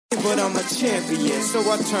but I'm a champion. So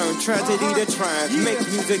I turn tragedy to triumph. Make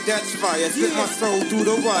music that's fire. Spit my soul through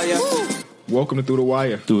the wire. Welcome to Through the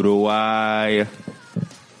Wire. Through the wire.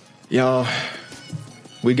 Y'all,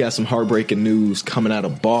 we got some heartbreaking news coming out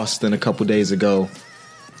of Boston a couple days ago.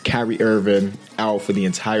 Kyrie Irving out for the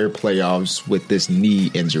entire playoffs with this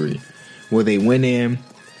knee injury. Where they went in,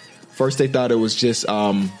 first they thought it was just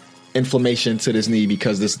inflammation to this knee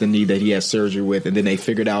because this is the knee that he had surgery with, and then they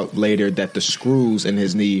figured out later that the screws in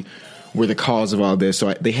his knee were the cause of all this.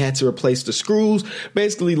 So they had to replace the screws.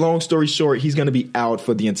 Basically, long story short, he's going to be out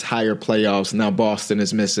for the entire playoffs. Now Boston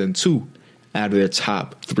is missing 2 out of their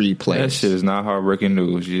top 3 players. That shit is not heartbreaking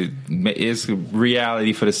news. It's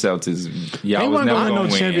reality for the Celtics. Y'all was never going to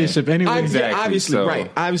win. Championship anyway. Exactly. Obviously, so.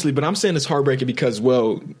 right. Obviously, but I'm saying it's heartbreaking because,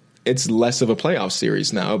 well, it's less of a playoff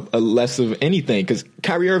series now, less of anything. Because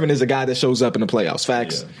Kyrie Irving is a guy that shows up in the playoffs.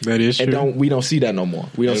 Facts. Yeah. That is true. And we don't see that no more.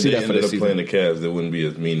 We don't see that for this season. Playing the Cavs, that wouldn't be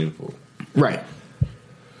as meaningful. Right.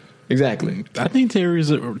 Exactly. I think Terry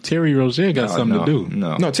Rozier got something to do.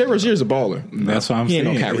 No, Terry Rozier's a baller. That's what I'm saying. He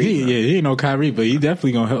ain't no Kyrie. He ain't no Kyrie, but he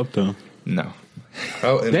definitely gonna help them. No.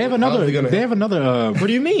 They have another. What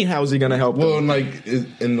do you mean? How is he gonna help? Well, them? like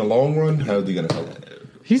in the long run, how is he gonna help?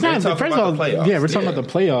 He's not. We're First talking of about all, the playoffs. yeah, we're talking about the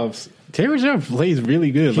playoffs. Terry Rozier plays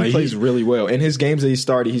really good. He plays really well. In his games that he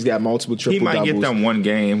started, he's got multiple triple doubles. He might get them one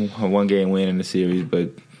game win in the series,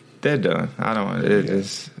 but they're done. I don't.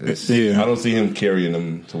 I don't see him carrying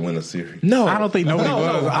them to win a series. No, I don't think nobody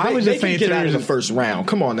was. I was just saying get out of the first round.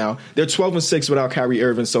 Come on now, they're 12-6 without Kyrie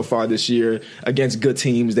Irving so far this year against good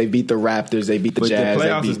teams. They beat the Raptors. They beat the Jazz. The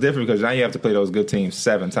playoffs is different because now you have to play those good teams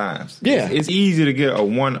 7 times. Yeah, it's easy to get a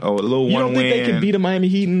little one win. You don't think they can beat the Miami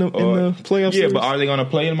Heat in the playoffs? Yeah, but are they going to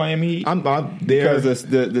play in Miami Heat? I'm there because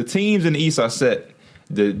the teams in the East are set.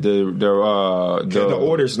 The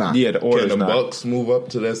order's not. Yeah, the order's not. Can the not. Bucks move up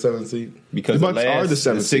to that 7th seed? Because the Bucks are the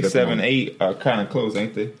 7th seed. 6, 7, 8 are kind of close,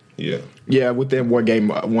 ain't they? Yeah, within one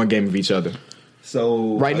game of each other.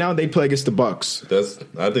 So right now they play against the Bucks.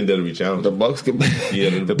 I think that'll be challenging. The Bucks can.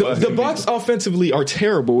 Yeah, the Bucks offensively are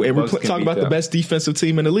terrible, and we're talking about the best defensive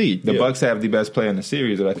team in the league. The Bucks have the best player in the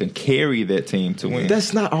series that can carry that team to win.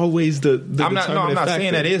 That's not always the I'm not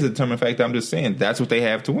saying that is a determining factor. I'm just saying that's what they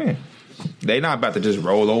have to win. They're not about to just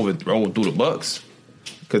roll through the Bucks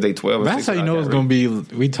because they 12. That's how you know it's going to be.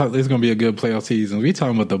 It's going to be a good playoff season. We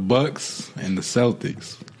talking about the Bucks and the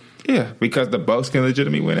Celtics. Yeah, because the Bucks can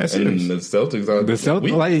legitimately win that series. And the Celtics are it's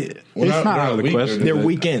not out of the question. They're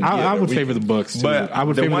weekend. I would favor the Bucks, too. But I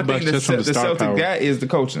would favor the Bucks just from the star Celtics power. got is the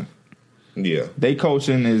coaching. Yeah, they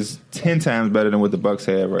coaching is 10 times better than what the Bucks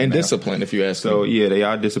have right now. And discipline, if you ask me. So yeah, they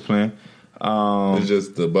are disciplined. It's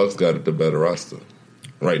just the Bucks got the better roster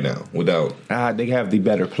right now. Without they have the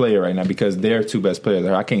better player right now because their 2 best players.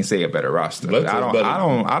 I can't say a better roster.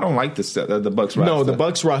 I don't like the Bucks roster. No, the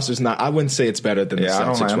Bucks roster's not. I wouldn't say it's better than the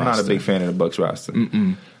Celtics roster. I'm not a big fan of the Bucks roster.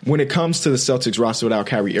 When it comes to the Celtics roster without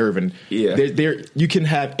Kyrie Irving, you can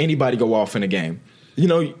have anybody go off in a game. You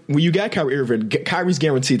know, when you got Kyrie Irving, Kyrie's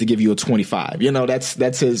guaranteed to give you a 25. You know,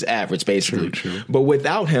 that's his average, basically. True. But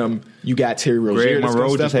without him, you got Terry Rozier. Greg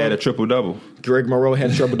Monroe just had a triple-double. Greg Monroe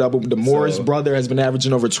had a triple-double. The Morris brother has been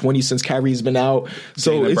averaging over 20 since Kyrie's been out.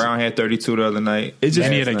 So Jaylen Brown had 32 the other night. And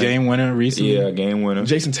he had a game winner recently. Yeah, a game winner.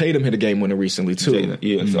 Jason Tatum hit a game winner recently, too.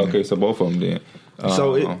 Okay, so both of them did.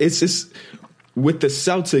 So it's just, with the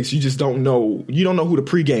Celtics, you just don't know. You don't know who to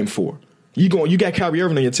pregame for. You got Kyrie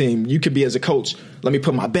Irving on your team. You could be as a coach. Let me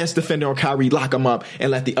put my best defender on Kyrie, lock him up, and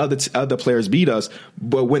let the other players beat us.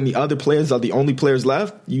 But when the other players are the only players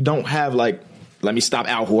left, you don't have let me stop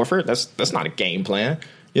Al Horford. That's not a game plan,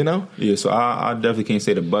 you know. Yeah, so I definitely can't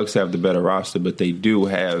say the Bucks have the better roster, but they do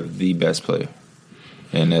have the best player,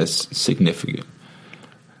 and that's significant.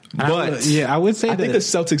 But I would say I think the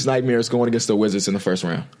Celtics' nightmare is going against the Wizards in the first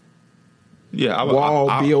round. Yeah,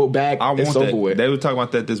 Beal back. It's over with. They were talking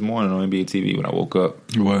about that this morning on NBA TV when I woke up.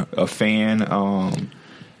 What? A fan.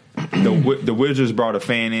 The Wizards brought a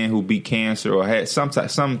fan in who beat cancer or had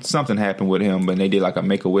something happened with him, but they did like a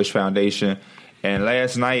Make-A-Wish Foundation. And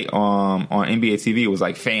last night on NBA TV it was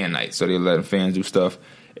like fan night, so they let fans do stuff,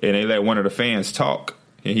 and they let one of the fans talk,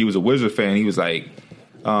 and he was a Wizards fan. He was like.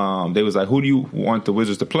 They was like, who do you want the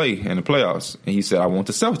Wizards to play in the playoffs? And he said, I want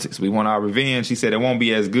the Celtics. We want our revenge. He said it won't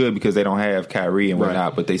be as good because they don't have Kyrie and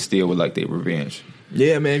whatnot, but they still would like their revenge.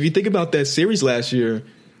 Yeah, man. If you think about that series last year,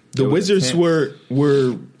 the Wizards were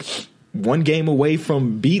one game away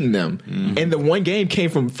from beating them. Mm-hmm. And the one game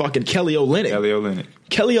came from fucking Kelly Olynyk.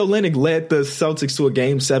 Kelly Olynyk led the Celtics to a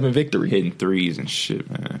Game 7 victory. Hitting threes and shit,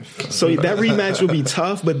 man. So that rematch will be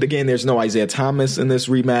tough, but again, there's no Isaiah Thomas in this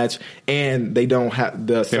rematch, and they don't have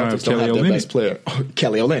the Celtics don't have their best player,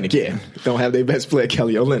 Kelly Olynyk. Yeah, don't have their best player,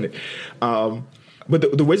 Kelly Olynyk.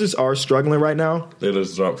 But the Wizards are struggling right now. They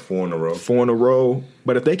just dropped 4 in a row. 4 in a row.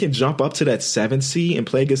 But if they can jump up to that 7th seed and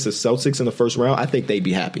play against the Celtics in the first round, I think they'd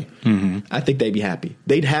be happy. Mm-hmm. I think they'd be happy.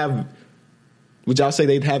 They'd have. Would y'all say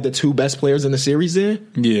they'd have the 2 best players in the series then?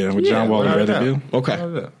 Yeah, with John Wall and Bradley Beal.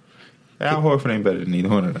 Okay. Al Horford ain't better than either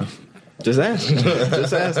one of them. Just ask.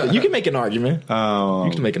 Just ask. You can make an argument.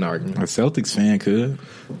 You can make an argument. A Celtics fan could.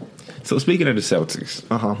 So speaking of the Celtics,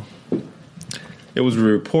 it was a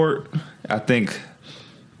report, I think,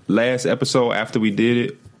 last episode after we did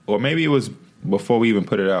it, or maybe it was before we even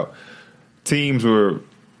put it out. Teams were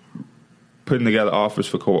putting together offers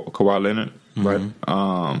for Kawhi Leonard, right?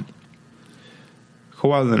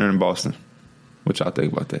 Kawhi Leonard in Boston. What y'all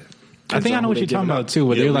think about that? I think I know what you're talking about too.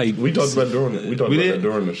 But Yeah, they're like, we talked about that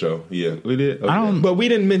during the show. Yeah, We did? I don't. But we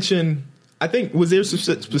didn't mention. I think was there some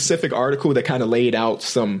specific article that kind of laid out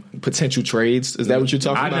some potential trades? Is that what you're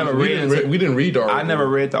talking I about? never we read didn't read the article. I never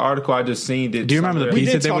read the article. I just seen it. Do you remember the We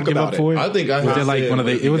piece did that they would talk give about up for it? I think I was had it like said one of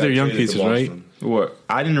the? when It was he their got young traded to pieces, right? Boston. What?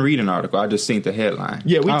 I didn't read an article. I just seen the headline.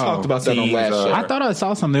 Yeah, we talked about that on teams, last show. I thought I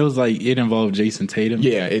saw something. It was like it involved Jason Tatum.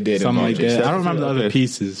 Yeah, it did. Something involve like that. Jason. I don't remember the other Okay.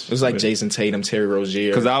 pieces. It was like Jason Tatum, Terry Rozier.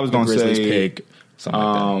 Because I was the going to Grizzlies say, pick, something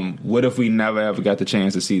like that. what if we never ever got the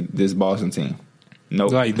chance to see this Boston team?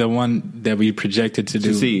 Nope. Like the one that we projected to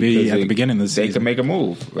do to see be 'cause at the beginning of the they season. can make a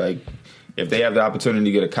move. Like if they have the opportunity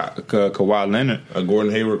to get a Kawhi Leonard,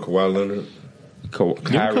 Gordon Hayward, Kawhi Leonard.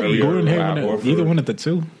 Kyrie, Gordon or Hayward, Horford. either one of the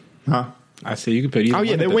 2. huh? I say you could put either. Oh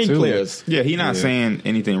yeah, one they're of the wing 2. players. Yeah, he's not saying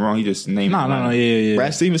anything wrong. He just named. No, yeah.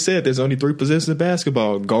 Brad Stevens said there's only 3 positions in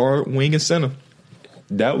basketball: guard, wing, and center.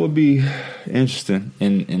 That would be interesting.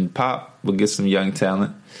 And Pop would get some young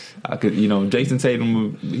talent. I could, Jason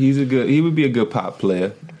Tatum. He would be a good Pop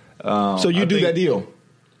player. So you do that deal.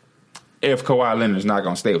 If Kawhi Leonard's not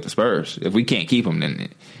going to stay with the Spurs, if we can't keep him, then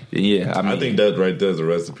yeah. I think that right there is a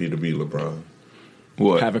recipe to beat LeBron.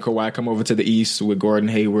 what Having Kawhi come over to the East with Gordon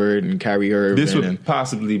Hayward and Kyrie Irving. this would and,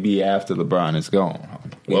 possibly be after LeBron is gone.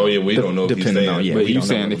 Well, yeah, we don't know if he's depending staying. on- yeah, But we you don't know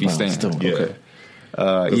saying what if he's LeBron's staying? doing. Yeah. Okay.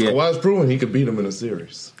 Because Kawhi's proven he could beat him in a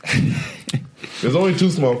series. There's only 2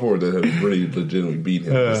 small forwards that have really legitimately beat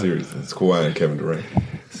him in a series. It's Kawhi and Kevin Durant.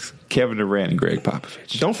 Kevin Durant and Greg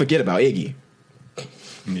Popovich. don't forget about Iggy.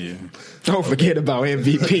 Yeah. Don't forget about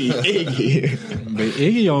MVP Iggy. But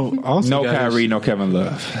Iggy also No got Kyrie, his, no Kevin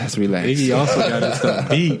Love. Let's relax. Iggy also got his stuff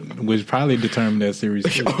beat, which probably determined that series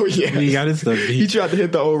too. Oh, yeah. He got his stuff He beat. tried to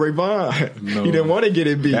hit the old Ray Vaughn. No. He didn't want to get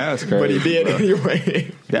it beat, That's but he crazy, did bro.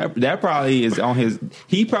 anyway. That probably is on his.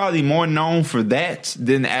 He probably more known for that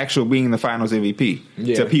than actual being the Finals MVP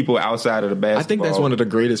Yeah. to people outside of the basketball. I think that's one of the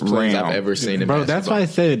greatest plays realm. I've ever seen in Bro, basketball. that's why I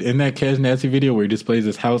said in that Cash Nasty video where he displays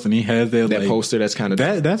his house and he has that that like, poster that's kind of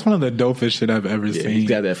that's one of the dopest shit I've ever yeah, seen. he's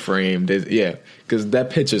got that frame. Yeah, because that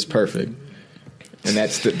pitch is perfect, and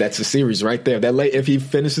that's the series right there. If he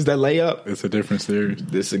finishes that layup, It's a different series.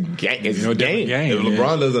 this is a game. It's You know, a game. different If game.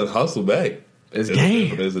 LeBron doesn't hustle back, It's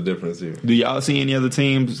game. There's a difference here. Do y'all see any other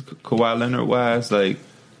teams, Kawhi Leonard wise? Like,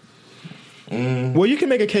 Well, you can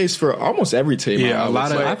make a case for almost every team. Yeah, I a would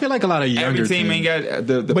lot of. say. I feel like a lot of younger every team teams. ain't got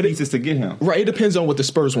the But pieces to get him. Right, it depends on what the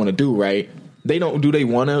Spurs want to do, right? They don't. Do they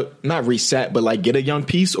want to not reset, but like get a young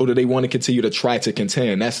piece, or do they want to continue to try to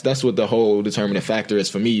contend? That's what the whole determining factor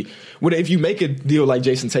is for me. If you make a deal like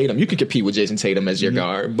Jason Tatum, you can compete with Jason Tatum as your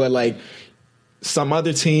guard, but like some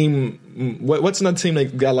other team, what's another team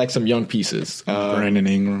that got like some young pieces? Brandon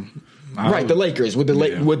Ingram. Right, the Lakers. Would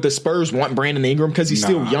the Spurs want Brandon Ingram because he's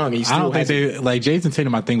still young? He still I don't think hasn't- they like Jason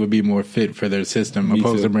Tatum. I think would be more fit for their system Me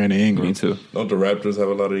opposed too. to Brandon Ingram. Me too. Don't the Raptors have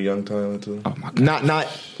a lot of young talent too? Oh my god. not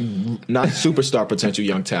superstar potential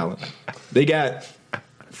young talent. They got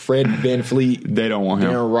Fred VanVleet, They don't want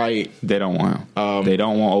him. Darren Wright, They don't want him. They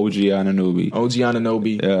don't want OG Anunoby. OG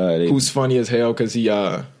Anunoby, who's funny as hell because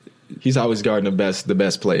he's always guarding the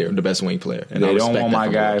best player, the best wing player. And I They don't respect want that my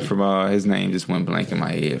from guy Milwaukee. from his name just went blank in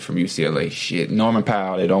my head from UCLA. Shit, Norman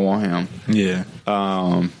Powell. They don't want him. Yeah,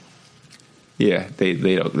 Yeah,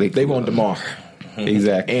 they want DeMar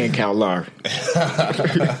exactly. and Kyle Lowry.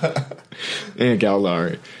 And Kyle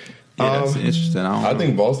Lowry. Yeah, that's interesting. I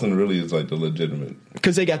think Boston really is like the legitimate.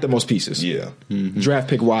 Because they got the most pieces. Yeah. Draft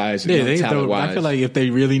pick wise, yeah. They talent throw, wise. I feel like if they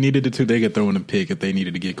really needed it to, they could throw in a pick if they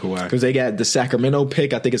needed to get Kawhi. Because they got the Sacramento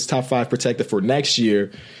pick. I think it's top 5 protected for next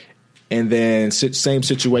year. And then same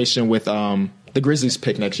situation with the Grizzlies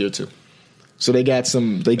pick next year, too. So they got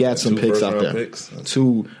some picks out there.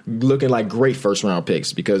 Two looking like great first round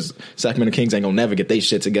picks because Sacramento Kings ain't gonna never get their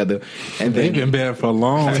shit together. And they've been bad for a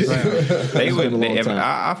long time.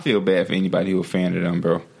 I feel bad for anybody who a fan of them,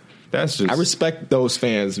 bro. That's just, I respect those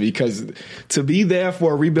fans because to be there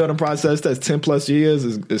for a rebuilding process that's 10 plus years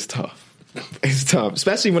is tough. It's tough,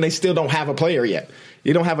 especially when they still don't have a player yet.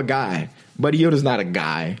 You don't have a guy. Buddy Hield's not a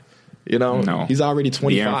guy. You know, no. He's already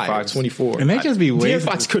 25, 24. And they just be wasted. De'Aaron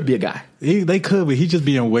Fox could be a guy. They could, but he's just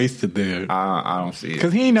being wasted there. I don't see it.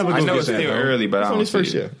 Because he ain't never going to I know get it's still early, but I don't see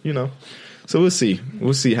first it. year, you know. So we'll see.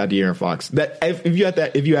 We'll see how De'Aaron Fox.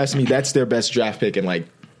 If you ask me, that's their best draft pick in like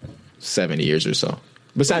 7 years or so.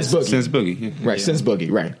 Besides Boogie. Since Boogie. Yeah. Right, since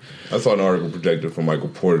Boogie, right. I saw an article projected for Michael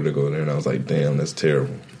Porter to go there, and I was like, damn, that's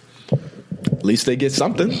terrible. At least they get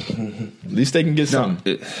something. At least they can get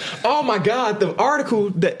something. Oh my God, the article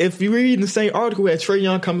that if you read the same article, we had Trae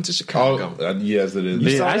Young coming to Chicago. Yes, it is.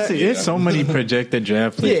 Yeah, I see. There's so many projected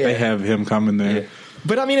draft picks. Yeah. They have him coming there. Yeah.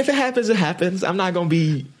 But I mean, if it happens, it happens. I'm not gonna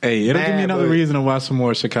be. Hey, it'll give me mad, another but reason to watch some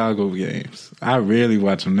more Chicago games. I really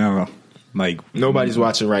watch them now. Like Nobody's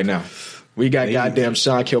watching right now. We got Hey. goddamn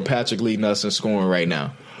Sean Kilpatrick leading us in scoring right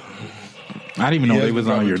now. I didn't even know Yeah, they was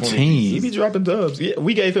on your 20 He be team. dropping dubs. Yeah,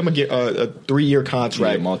 we gave him a 3-year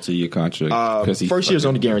contract. Yeah, multi-year contract. First year's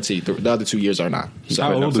only guaranteed. The other 2 years are not. He's How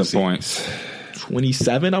putting old up is some he? points.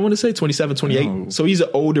 27, I want to say 27, 28. No. So he's an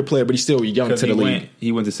older player, but he's still young to the league.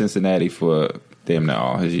 He went to Cincinnati for damn near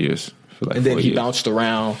all his years. For like And then 4 he years. bounced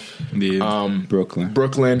around. Yeah. Brooklyn.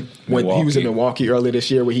 When he was in Milwaukee. Milwaukee earlier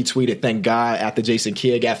this year, where he tweeted, "Thank God," after Jason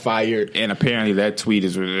Kidd got fired. And apparently that tweet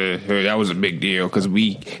is that was a big deal because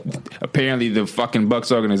apparently the fucking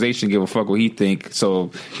Bucks organization give a fuck what he think,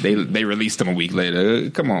 so they released him a week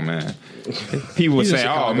later. Come on, man. People would He's in say,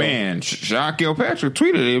 Chicago. "Oh man, Sean Kilpatrick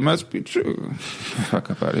tweeted it. It must be true."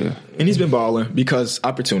 Fuck up out of here. And he's been balling because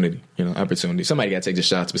opportunity. Somebody got to take the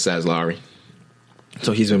shots besides Lowry.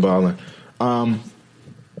 So he's been balling.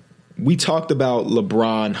 We talked about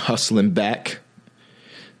LeBron hustling back.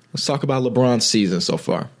 Let's talk about LeBron's season so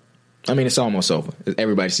far. I mean, it's almost over.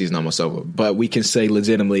 Everybody's season almost over. But we can say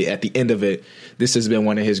legitimately at the end of it, this has been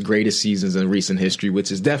one of his greatest seasons in recent history,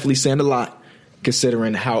 which is definitely saying a lot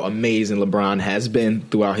considering how amazing LeBron has been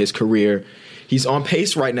throughout his career. He's on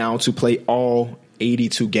pace right now to play all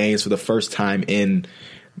 82 games for the first time in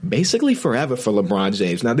basically forever for LeBron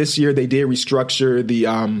James. Now, this year they did restructure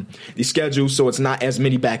the schedule, so it's not as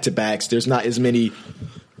many back-to-backs. There's not as many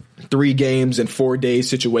 3 games in 4 days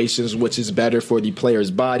situations, which is better for the player's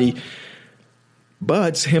body.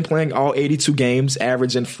 But him playing all 82 games,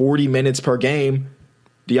 averaging 40 minutes per game,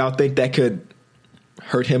 do y'all think that could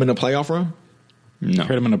hurt him in a playoff run? No.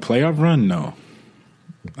 Hurt him in a playoff run? No.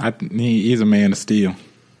 He's a man of steel.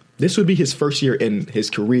 This would be his first year in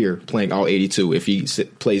his career playing all 82 if he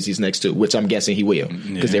plays these next 2, which I'm guessing he will because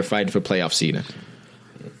Yeah. they're fighting for playoff seeding.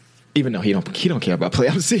 Even though he don't care about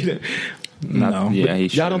playoff seeding. No. Yeah, he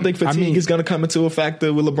Y'all don't think fatigue is going to come into a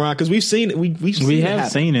factor with LeBron? Because we've seen it. We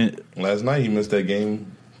have seen it. Last night he missed that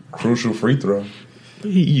game crucial free throw.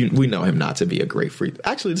 We know him not to be a great free.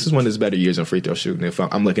 Actually, this is one of his better years on free throw shooting. If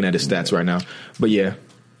I'm looking at his stats right now, but yeah,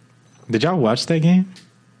 Did y'all watch that game?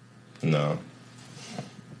 No.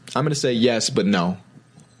 I'm going to say yes, but no.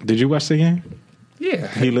 Did you watch the game?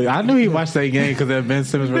 Yeah. I knew he watched that game because that Ben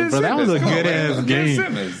Simmons. Bro, that was a good ass game.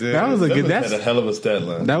 That was a good. Simmons had a hell of a stat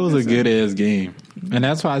line. That was a good ass game, and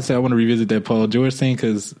that's why I said I want to revisit that Paul George thing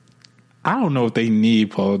because I don't know if they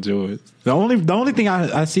need Paul George. The only thing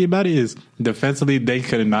I see about it is defensively they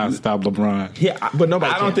could not stop LeBron. Yeah, But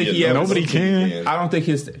nobody I don't can. think he ever. Nobody can. I don't think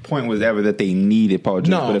his point was ever that they needed Paul George,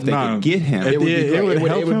 No, but if they no. could get him, It would be It great. would It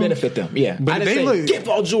would help him. benefit them. Yeah, But I didn't they say look- get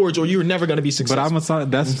Paul George or you're never going to be But successful.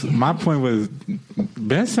 that's my point was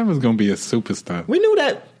Ben Simmons going to be a superstar. We knew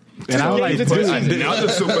that. And I was like, Games into dude, the season. another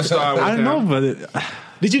superstar. I know, but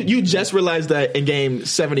Did you just realize that in game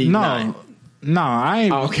 79? no, I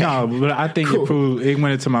ain't. Okay. No, but I think Cool. it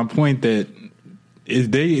went into my point that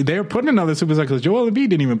they're putting another superstar because Joel Embiid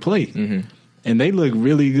didn't even play, and they look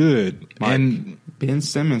really good. And Ben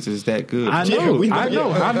Simmons is that good. I Yeah, know, we know, I know,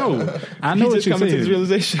 yeah. I know, I know He's what just you're coming to saying. this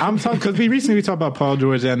realization. I'm talking because we talked about Paul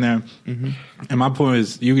George down there, and my point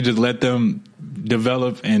is you could just let them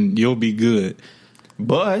develop and you'll be good.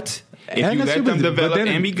 But if And you the let them Super- develop but then-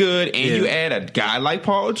 and be good, and you Yeah. add a guy like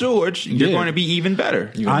Paul George, you're Yeah. going to be even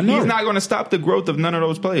better. I know. He's not going to stop the growth of none of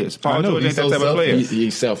those players. Paul know. George ain't He's that so type of selfish. player.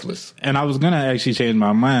 He's selfless. And I was gonna actually change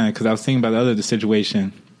my mind because I was thinking about the other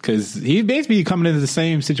situation because he'd basically be coming into the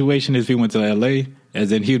same situation as if he went to LA,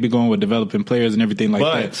 as in he'd be going with developing players and everything like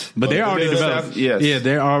that. But they're already they're developed. yes. Yeah,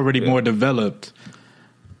 they're already more developed.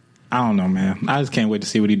 I don't know, man. I just can't wait to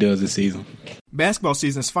see what he does this season. Basketball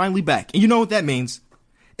season is finally back, and you know what that means.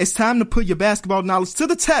 It's time to put your basketball knowledge to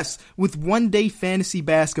the test with one-day fantasy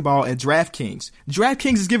basketball at DraftKings.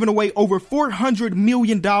 DraftKings is giving away over $400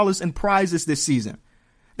 million in prizes this season.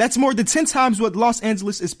 That's more than 10 times what Los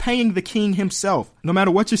Angeles is paying the king himself. No matter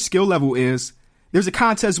what your skill level is, there's a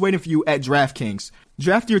contest waiting for you at DraftKings.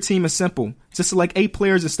 Draft your team is simple. Just select 8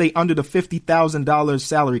 players and stay under the $50,000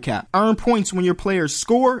 salary cap. Earn points when your players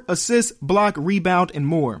score, assist, block, rebound, and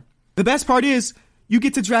more. The best part is, you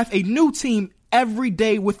get to draft a new team every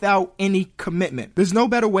day without any commitment. There's no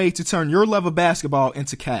better way to turn your love of basketball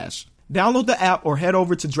into cash. Download the app or head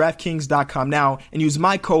over to DraftKings.com now and use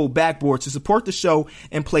my code BACKBOARD to support the show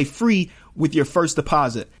and play free with your first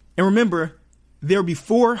deposit. And remember, there'll be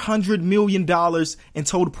 $400 million in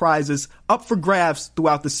total prizes up for grabs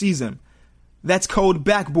throughout the season. That's code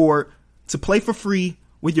BACKBOARD to play for free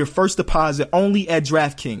with your first deposit only at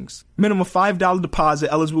DraftKings. Minimum $5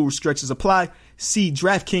 deposit, eligible restrictions apply. See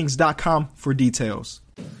DraftKings.com for details.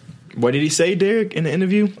 What did he say, Derek, in the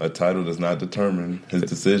interview? A title does not determine his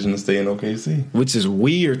decision to stay in OKC. Which is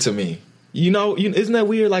weird to me. Isn't that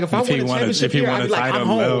weird? Like, if I won a championship here, I'd be like, I'm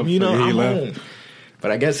home. I'm home. But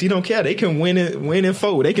I guess he don't care. They can win in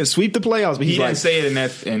 4. They can sweep the playoffs. But he didn't say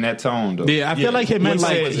it in that tone, though. Yeah, I feel like it meant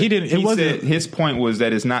like he didn't. It wasn't. His point was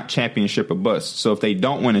that it's not championship or bust. So if they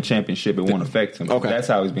don't win a championship, it won't affect him. Okay, that's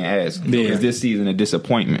how he's being asked. Yeah. Is this season a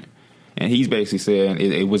disappointment? And he's basically saying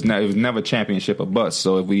it was never championship or bust.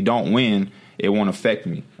 So if we don't win, it won't affect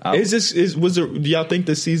me. Do y'all think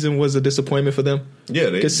this season was a disappointment for them?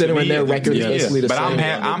 Yeah, considering their record is basically the but same.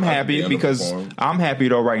 I'm happy because I'm happy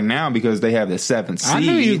though right now because they have the 7th seed. I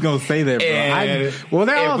knew he was gonna say that, bro.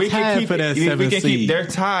 They're all tied for that 7th seed. They're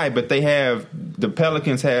tied, but the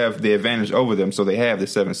Pelicans have the advantage over them, so they have the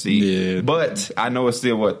 7th seed. Yeah. But I know it's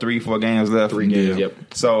still 3-4 games left. 3 games.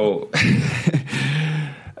 Yep. So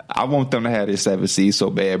I want them to have this 7th seed so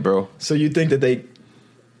bad, bro. So you think that they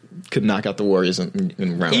could knock out the Warriors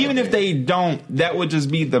in round? Even if they don't, that would just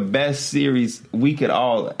be the best series we could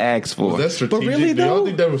all ask for. Was that strategic? But really, though? I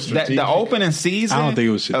think that was strategic. The opening season, I don't think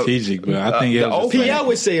it was strategic, but I think it was. I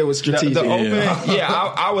would say it was strategic.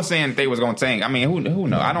 I was saying they was going to tank. I mean, who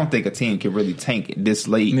knows? I don't think a team can really tank it this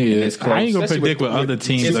late. Yeah. This close. I ain't going to predict what other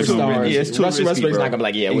teams are going to win. It's too risky, Westbrook's not going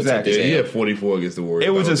to be like, exactly. He had 44 against the Warriors.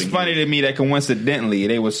 It was just funny to me that coincidentally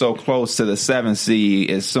they were so close to the 7th seed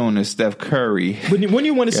as soon as Steph Curry. When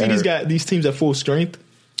you want to see these teams at full strength,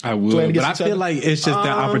 I would, but I feel like it's just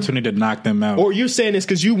that opportunity to knock them out. Or you're saying this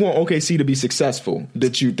because you want OKC to be successful,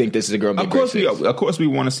 that you think this is going to be Of course we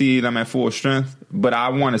want to see them at full strength, but I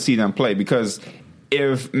want to see them play because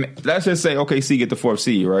if, let's just say OKC get the 4th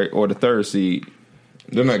seed, right, or the 3rd seed.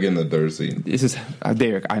 They're not getting the 3rd seed. This is,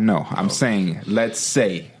 Derek, I know. I'm saying, let's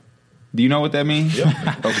say. Do you know what that means?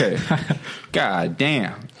 Yep. Okay. God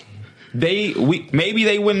damn. Maybe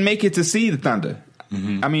they wouldn't make it to see the Thunder.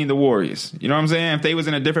 Mm-hmm. I mean the Warriors. You know what I'm saying? If they was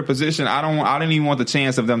in a different position, I didn't even want the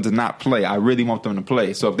chance of them to not play. I really want them to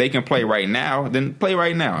play. So if they can play right now, then play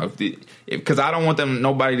right now. Because I don't want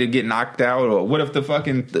nobody to get knocked out. Or what if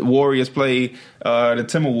the Warriors play the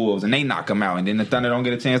Timberwolves and they knock them out, and then the Thunder don't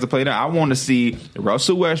get a chance to play them? I want to see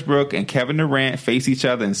Russell Westbrook and Kevin Durant face each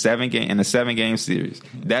other in a 7-game series.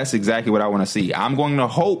 That's exactly what I want to see. I'm going to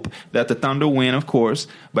hope that the Thunder win, of course,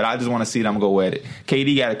 but I just want to see them go at it.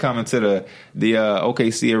 KD got to come into the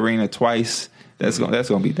OKC arena twice. That's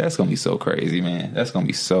gonna be so crazy, man. That's gonna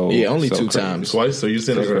be so only so 2 crazy. times. Twice, so you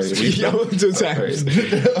said they're gonna sweep? 2 times.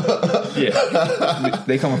 Yeah,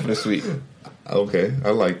 they coming for the sweep. Okay, I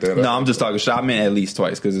like that. No, I'm just talking shot. I meant at least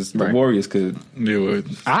twice because the Warriors could do it.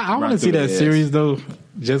 I want to see that series though,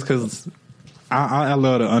 just because I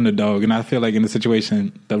love the underdog, and I feel like in the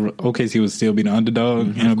situation the OKC would still be the underdog,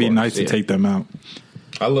 and it'd be nice to take them out.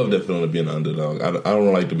 I love that feeling of being an underdog. I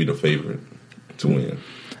don't like to be the favorite to win.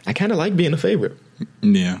 I kind of like being a favorite.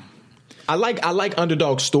 Yeah. I like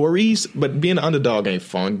underdog stories, but being an underdog ain't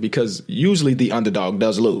fun because usually the underdog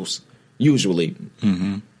does lose. Usually.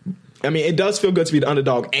 Mm-hmm. I mean, it does feel good to be the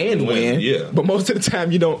underdog and win. Yeah. But most of the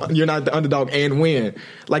time you're not the underdog and win.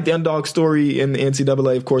 Like the underdog story in the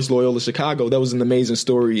NCAA, of course, Loyola Chicago, that was an amazing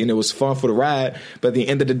story and it was fun for the ride. But at the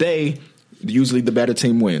end of the day, usually the better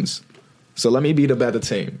team wins. So let me be the better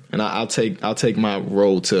team, and I'll take my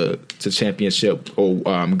role to championship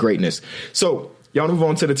or greatness. So y'all move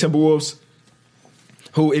on to the Timberwolves,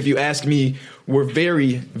 who, if you ask me, were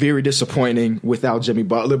very, very disappointing without Jimmy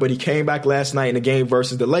Butler. But he came back last night in a game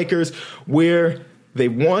versus the Lakers where they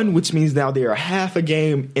won, which means now they are half a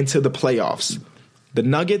game into the playoffs. The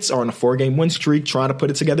Nuggets are on a 4-game win streak, trying to put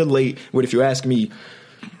it together late. But if you ask me,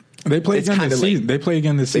 They play It's again kinda this late. season. They play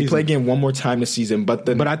again this season. They play again one more time this season, but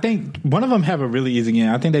I think one of them have a really easy game.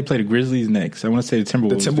 I think they play the Grizzlies next. I want to say the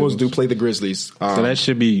Timberwolves. the Timberwolves do play the Grizzlies. So that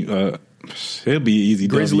should be it'll be easy.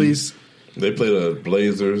 Grizzlies. They play the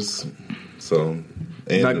Blazers. So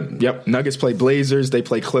Nuggets play Blazers. They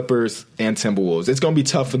play Clippers and Timberwolves. It's going to be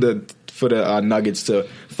tough for the Nuggets to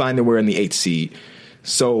find their way in the 8th seed.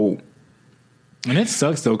 So. And it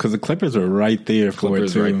sucks though because the Clippers are right there for it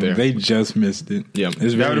too. Right there. They just missed it. Yeah,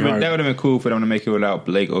 it's very hard. That would have been cool for them to make it without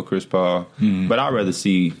Blake or Chris Paul. But I'd rather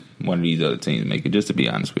see one of these other teams make it. Just to be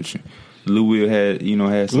honest with you, Louisville had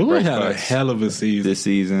some Louisville bright had a spots hell of a season this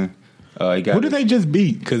season. Who did they just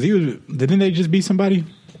beat? Because didn't they just beat somebody?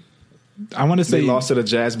 I want to say they lost to the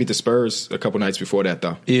Jazz, beat the Spurs a couple nights before that,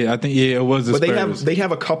 though. Yeah, I think it was the Spurs. But they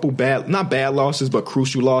have a couple not bad losses, but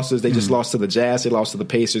crucial losses. They just lost to the Jazz, they lost to the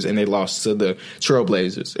Pacers, and they lost to the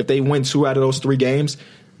Trailblazers. If they win 2 out of those 3 games,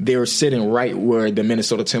 they're sitting right where the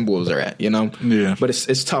Minnesota Timberwolves are at, you know? Yeah. But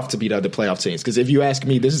it's tough to beat other playoff teams because if you ask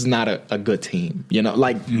me, this is not a good team, you know,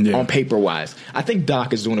 on paper-wise. I think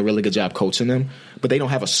Doc is doing a really good job coaching them, but they don't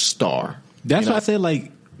have a star. That's why I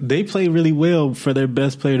said, they play really well for their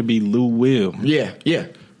best player to be Lou Will. Yeah.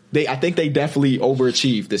 I think they definitely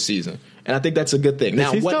overachieved this season, and I think that's a good thing.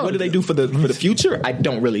 Now, what do they do for the future? I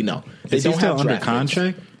don't really know. They Is he don't still have under draft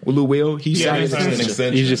contract? With Lou Will, he's signed signed an an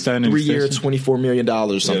extension. He's just signed an 3-year, extension. $24 million,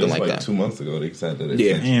 something like that. 2 months ago, they signed that.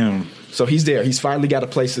 Yeah. Damn. So he's there. He's finally got a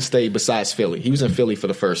place to stay besides Philly. He was in Philly for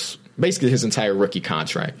basically his entire rookie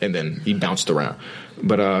contract, and then he bounced around.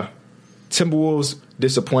 But Timberwolves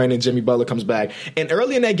disappointed. Jimmy Butler comes back, and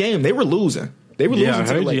early in that game they were losing. They were losing. I to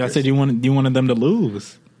the heard you. I Lakers. said you wanted them to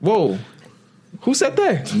lose. Whoa, who said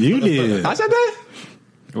that? You did. I said that.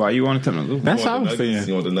 Why you wanted them to lose? That's You how want I'm the Nuggets? saying.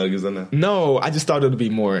 You want the Nuggets in there? No, I just thought it would be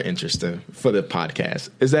more interesting for the podcast.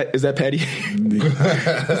 Is that petty?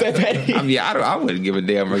 Is that petty? I mean, I wouldn't give a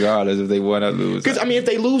damn regardless if they won or lose. Because if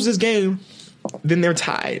they lose this game, then they're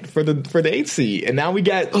tied for the 8th seed, and now we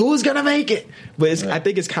got who's gonna make it. But I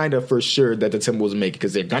think it's kind of for sure that the Timberwolves make it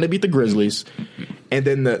because they're gonna beat the Grizzlies, and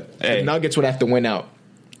then the Nuggets would have to win out.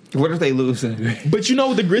 What if they lose? But you know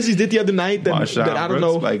what the Grizzlies did the other night that I don't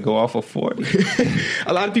know. Like go off of 40.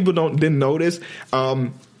 A lot of people didn't notice.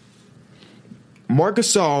 Marc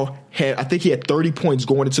Gasol I think he had 30 points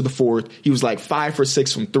going into the fourth. He was like 5 for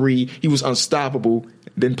 6 from 3. He was unstoppable.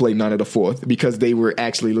 Didn't play none of the fourth because they were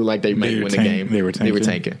actually looked like they might win the game. They were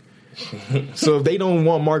tanking. So if they don't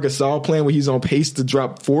want Marc Gasol playing when he's on pace to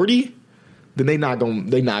drop 40, then they're not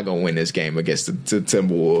gonna win this game against the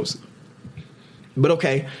Timberwolves. But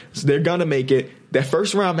okay, so they're gonna make it. That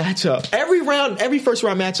first round matchup, every first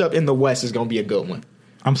round matchup in the West is gonna be a good one.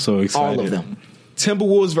 I'm so excited. All of them.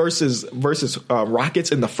 Timberwolves versus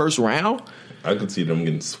Rockets in the first round. I could see them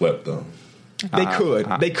getting swept though. They could,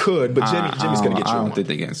 but Jimmy's gonna get I you. don't think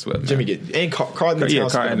they're getting swept. Jimmy and Carlton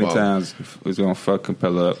Towns was gonna fuck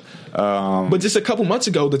Capella up. But just a couple months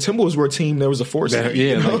ago, the Timberwolves were a team that was a force. Like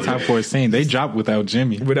top 14. They dropped without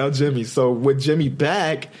Jimmy. So with Jimmy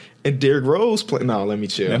back and Derrick Rose playing, no, let me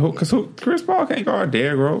chill. Because Chris Paul can't guard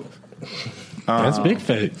Derrick Rose. That's big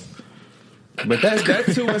facts. But that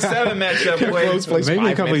 2-7 matchup, boy.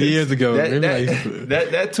 Maybe a couple of years ago.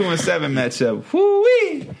 That 2-7 matchup.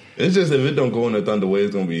 Whoo-wee. It's just if it don't go in the Thunder way,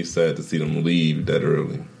 it's gonna be sad to see them leave that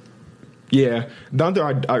early. Yeah,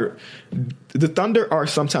 the Thunder are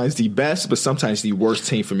sometimes the best, but sometimes the worst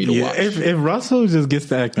team for me to watch. If Russell just gets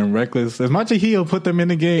to acting reckless, as much as he'll put them in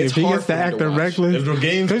the game, It's if he hard gets for to him to acting watch. reckless,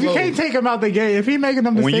 because you can't take him out the game. If he's making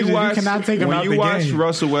them decisions, you cannot take him out the game. When you watch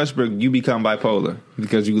Russell Westbrook, you become bipolar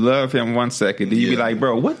because you love him 1 second, then you be like,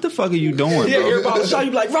 bro, what the fuck are you doing, bro? You're about to shot,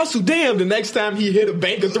 you be like, Russell, damn. The next time he hit a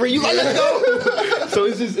bank of 3, you like, let's go. So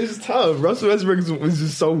it's tough. Russell Westbrook is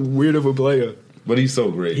just so weird of a player. But he's so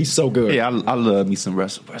great. He's so good. Yeah, I love me some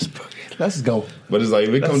Russell Westbrook. Let's go. But it's like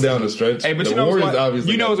if it come down the stretch, Hey, but the you know Warriors what's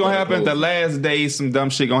obviously what's gonna happen? close. The last day, some dumb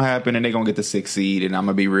shit gonna happen, and they gonna get the 6th seed, and I'm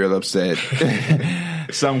gonna be real upset.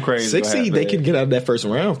 Something crazy. 6 seed, they can get out of that first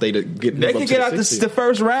round if they get. They can get out the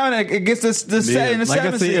first round against the set in the like I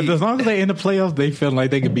 7th said, seed. as long as they in the playoffs, they feel like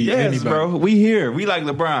they could beat Yes, anybody. bro. We here. We like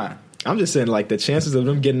LeBron. I'm just saying, like the chances of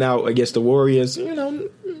them getting out against the Warriors,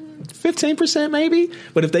 15% maybe.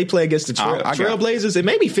 But if they play against the Trailblazers, it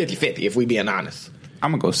may be 50-50 if we being honest.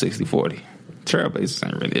 I'm gonna go 60-40. Trailblazers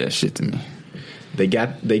ain't really that shit to me. They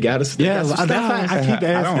got us. Yeah, that's why I keep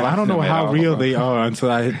asking. I don't know how real they are until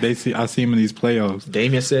I see them in these playoffs.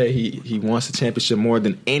 Damian said he wants the championship more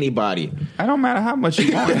than anybody. I don't matter how much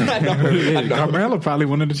you want. I know. Carmelo probably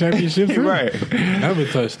won the championship too. Right. Never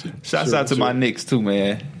touched it. Shouts out to my Knicks too,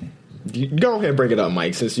 man. You go ahead and bring it up,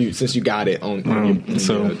 Mike, since you got it on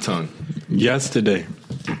your tongue. Yesterday,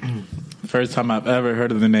 first time I've ever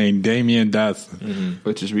heard of the name Damian Dotson.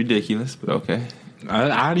 Which is ridiculous, but okay.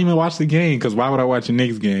 I didn't even watch the game because why would I watch a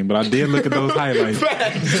Knicks game? But I did look at those highlights.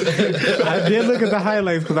 I did look at the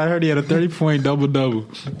highlights because I heard he had a 30-point double-double.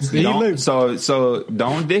 So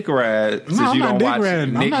don't dick ride since No, you I'm don't not watch dick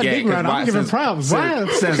riding. Nick I'm not game. dick riding. I'm giving props.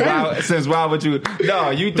 Since why would you?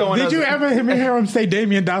 No, you throwing. Did you ever hear him say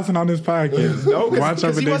Damian Dotson on this podcast? No, Watch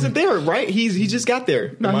because he wasn't there, right? He just got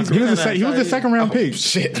there. No, he was a second round pick.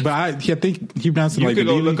 Shit. But I think he bounced You like could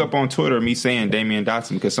the go D-League. look up on Twitter me saying Damian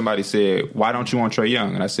Dotson because somebody said, "Why don't you want Trae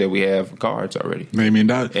Young?" And I said, "We have guards already." Damian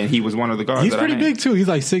Dotson. And he was one of the guards. He's that pretty I named. big too. He's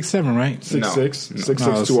like 6'7", right? 6'6", 6'6",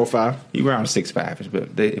 No, 205. He around 6'5",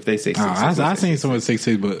 but if they say 6'6", I seen someone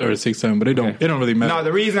 6'6", but or 6'7", but it don't really matter. No,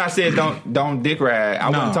 the reason I said don't dick ride, I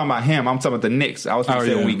wasn't talking about him. I'm talking about the Knicks. I was going to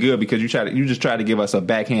say we good because you just tried to give us a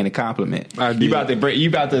backhanded compliment. You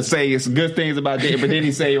about to say some good things about that, but then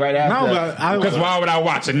he say right after. No, but because why would I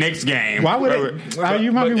watch a Knicks game? Why would it?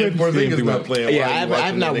 You might be with Porzingis not playing. Yeah,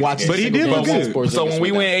 I've not watched. But he did look good. So when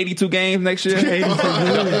we win 82 games next year,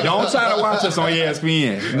 don't try to watch us on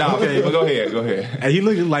ESPN. No, okay, but go ahead. And he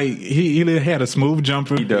looked like he had a smooth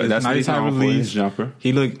jumper. He does. That's nice high high release release jumper.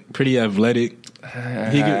 He looked pretty athletic.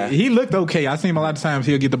 He looked okay. I seen him a lot of times.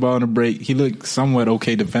 He'll get the ball in the break. He looked somewhat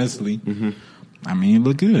okay defensively. Mm-hmm. I mean, he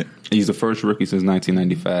looked good. He's the first rookie since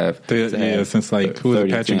 1995. Since like who was it,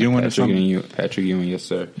 Patrick Ewing or something? Patrick Ewing, yes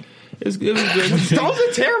sir. It was good. Those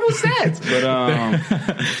are terrible stats.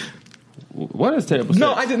 But what is terrible?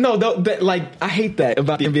 No, I didn't know. That, like, I hate that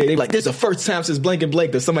about the NBA. They like, this is the first time since blank and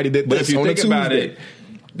Blake that somebody did but this. if you on think a about Tuesday. it,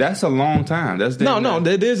 that's a long time.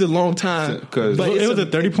 That is a long time. Because But It was a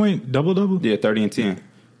 30-point double. yeah, 30 and 10.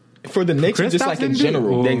 for the Knicks, or just Kristaps like in didn't do it?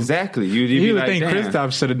 general. Or- Exactly. You be would like, think damn.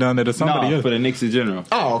 Kristaps should have done it or somebody No, else. for the Knicks in general.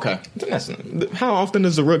 Oh, okay. How often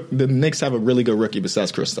does the Knicks have a really good rookie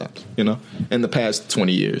besides Kristaps? In the past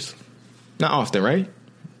 20 years, not often, right?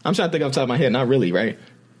 I'm trying to think off the top of my head. Not really, right?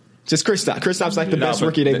 Just Kristaps. Kristaps like the best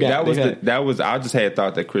rookie they've got. That was. I just had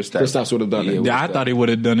thought that Kristaps would have done it. Yeah, I thought he would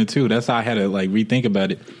have done it too. That's how I had to like rethink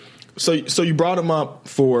about it. So you brought him up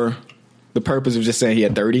for the purpose of just saying he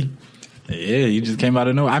had 30. Yeah, he just came out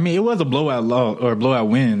of nowhere. I mean, it was a blowout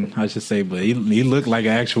win, I should say, but he looked like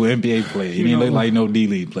an actual NBA player. He didn't look like no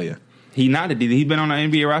D-League player. He not a D-League. He's been on the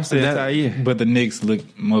NBA roster the entire year. But the Knicks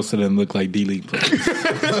most of them look like D-League players. Like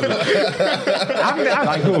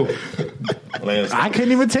who? I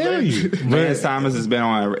couldn't even tell you. Lance Thomas has been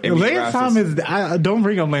on NBA Lance rosters. Thomas, don't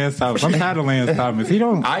bring up Lance Thomas. I'm tired of Lance Thomas. He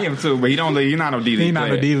don't. I am too, but he's not no D-League He's not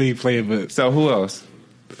player. a D-League player, but So who else?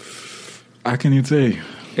 I can't even tell you.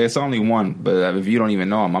 It's only one, but if you don't even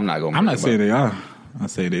know him, I'm not going to I'm not saying they are. I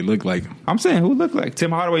say they look like him. I'm saying who look like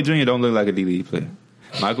Tim Hardaway Jr. don't look like a D-League player.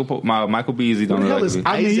 Michael Beasley don't Who the hell look is like a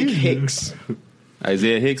Isaac Hicks?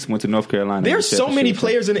 Isaiah Hicks went to North Carolina. There's so many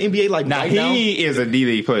players in the NBA like Now right now. he is a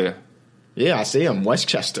D-League player. Yeah, I see him.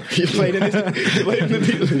 Westchester. He played in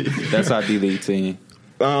the D-League. That's our D-League team.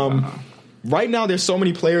 Right now, there's so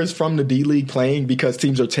many players from the D-League playing because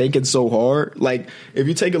teams are tanking so hard. Like, if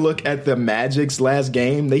you take a look at the Magic's last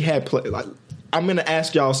game, they had I'm going to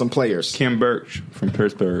ask y'all some players. Kim Birch from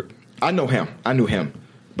Pittsburgh. I know him. I knew him.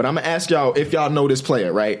 But I'm going to ask y'all if y'all know this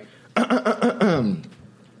player, right?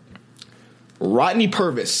 Rodney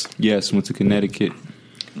Purvis. Yes, went to Connecticut.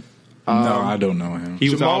 No, I don't know him. He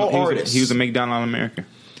was Jamal Artis. He was a McDonald All-American.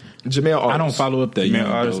 Jamel Artis. I don't follow up that young,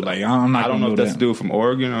 Artis. though. Like, I'm not I don't know if that's that. a dude from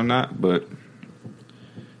Oregon or not, but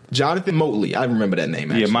Jonathan Motley. I remember that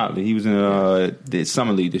name, actually. yeah, Motley. He was in the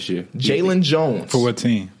summer league this year. Jalen Jones. For what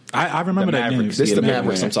team? I remember The that game. Mavericks. This is the Yeah,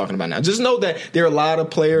 Mavericks man. I'm talking about now. Just know that there are a lot of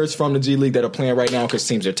players from the G League that are playing right now because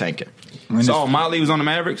teams are tanking. So Motley was on the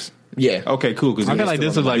Mavericks? Yeah. Okay, cool. Because I feel like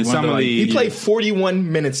this is like one of the, like, He played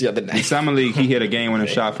 41 minutes the other in night. summer league. He hit a game-winning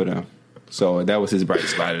shot for them. So that was his bright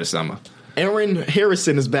spot of the summer. Aaron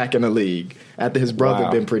Harrison is back in the league after his brother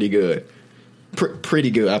Wow. been pretty good.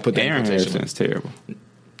 Pretty good. I put that Aaron in quotation. Harrison's terrible.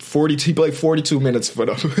 42. He played 42 minutes for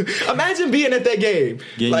them. Imagine being at that game.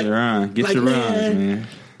 Get your runs, man.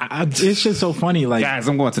 it's just so funny. Like, Guys,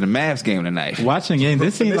 I'm going to the Mavs game tonight. watching the game,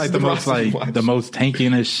 this seems This like is the the most roster to like watch. the most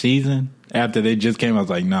tanking-ish season. After they just came, I was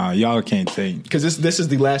like, nah, y'all can't tank. Because this is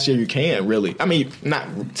the last year you can, really. I mean, not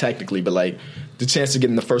technically, but like the chance to get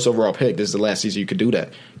in the first overall pick, this is the last season you could do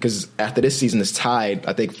that. Because after this season is tied,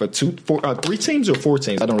 I think, for 3 teams or 4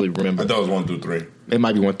 teams. I don't really remember. I thought it was 1 through 3. It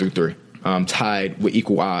might be 1 through 3. Tied with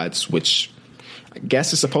equal odds, which I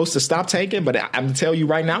guess is supposed to stop tanking, but I'm going to tell you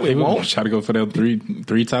right now, it They won't. try to go for that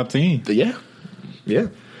three top teams. Yeah. Yeah.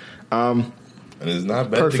 And it's not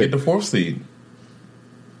bad Perfect. to get the 4th seed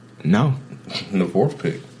No. in the 4th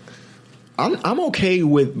pick. I'm okay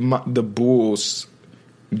with the Bulls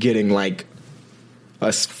getting like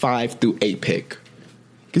a 5 through 8 pick.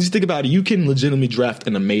 Because you think about it, you can legitimately draft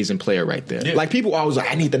an amazing player right there. Yeah. Like, people always like,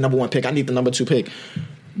 I need the number 1 pick, I need the number 2 pick.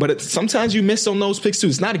 But sometimes you miss on those picks too.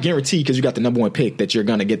 It's not a guarantee because you got the number 1 pick that you're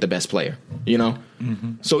going to get the best player, you know?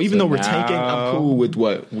 Mm-hmm. So even though we're tanking, I'm cool with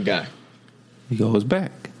what we got. He goes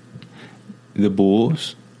back. The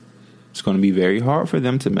Bulls, it's going to be very hard for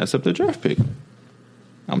them to mess up the draft pick.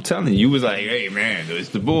 I'm telling you was like, hey, man, it's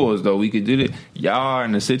the Bulls, though. We could do it. Y'all are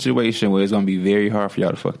in a situation where it's going to be very hard for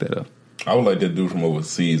y'all to fuck that up. I would like that dude from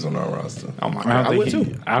overseas on our roster. Oh, my God. I would too.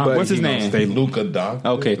 What's his name? Stay Luka Doncic.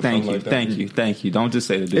 Okay, thank you. Don't just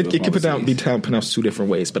say the dude. It could be pronounced 2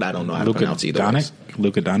 different ways, but I don't know how to pronounce either.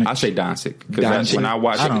 Luka Doncic. I say Doncic. Because when I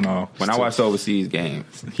watch overseas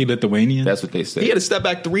games, he Lithuanian. that's what they say. He had a step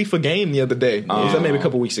back 3 for game the other day. Was that maybe a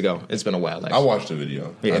couple weeks ago? It's been a while. Actually. I watched the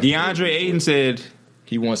video. Yeah. DeAndre Ayton said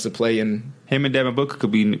He wants to play in, him and Devin Booker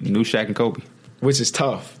could be new Shaq and Kobe. which is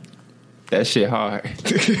tough. That shit hard.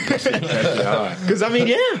 Because I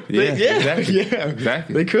mean, exactly.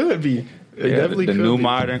 They could be. They definitely the could new be.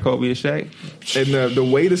 modern Kobe and Shaq. And the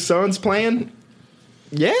way the Suns playing,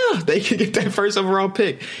 they could get that first overall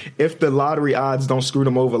pick if the lottery odds don't screw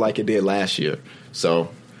them over like it did last year. So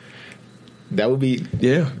that would be Get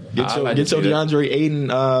your DeAndre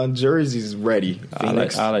Ayton jerseys ready.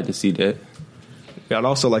 Phoenix. I like to see that. I'd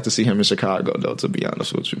also like to see him in Chicago, though, to be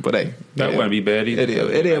honest with you. But hey, That wouldn't be bad either.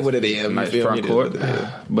 It is what it is. Nice You feel front me? court. It is what it is.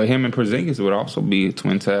 But him and Porzingis would also be a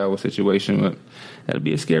twin tower situation. But that'd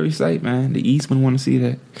be a scary sight, man. The East would want to see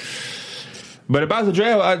that. But about the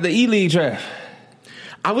draft, the E-League draft.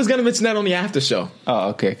 I was gonna mention that on the after show.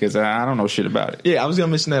 Oh, okay, because I don't know shit about it. Yeah, I was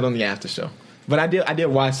gonna mention that on the after show. But I did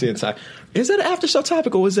watch the entire. Is that an after show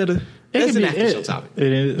topic or is that a? It's an after show topic.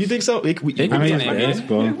 It is. You think so? I mean, Yeah, we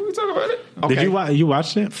can talk about it. Okay. Did you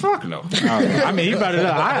watch it? Fuck no. I mean, you brought it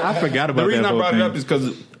up. I forgot about The reason that I whole brought thing. it up is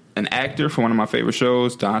because an actor for one of my favorite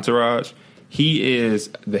shows, The Entourage, he is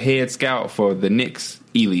the head scout for the Knicks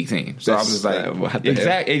E-League team. So I was just like,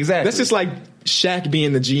 exactly. That's just like Shaq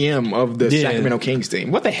being the GM of the Sacramento Kings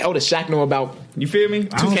team. What the hell does Shaq know about? You feel me?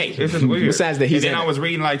 2K. This is weird. Besides that, he's and then in I it. was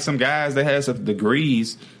reading like some guys that had some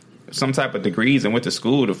degrees, some type of degrees, and went to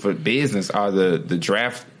school for business are the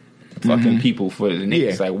draft fucking people for the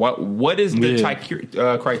Knicks. Yeah. Like what is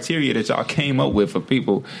the criteria that y'all came up with for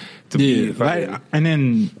people to be? And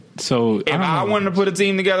then so If I wanted to put a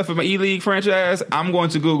team together for my E-League franchise, I'm going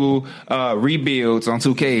to Google rebuilds on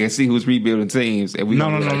 2K and see who's rebuilding teams. And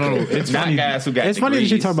No. It's It's not funny. guys who got It's funny that you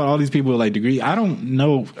degrees. talk about all these people with like degrees. I don't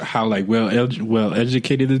know how like well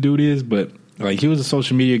educated the dude is, but like he was a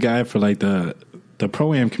social media guy for like the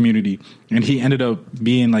pro-am community, and he ended up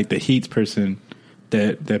being like the Heat's person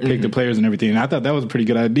that picked the players and everything. And I thought that was a pretty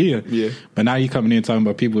good idea. Yeah. But now you coming in talking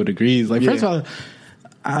about people with degrees. Like first of all,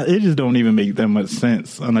 it just don't even make that much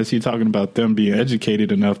sense unless you're talking about them being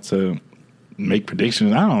educated enough to make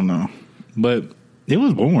predictions. I don't know, but it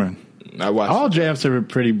was boring. I watched All drafts are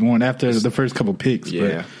pretty boring after the first couple picks.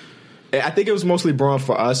 Yeah. I think it was mostly boring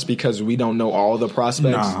for us because we don't know all the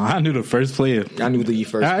prospects. I knew the first player. I knew the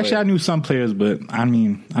first Actually, player. I knew some players, but I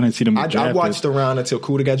mean, I didn't see them get I drafted. watched around until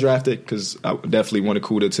Kuda got drafted because I definitely wanted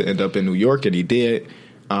Kuda to end up in New York, and he did.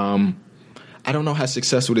 I don't know how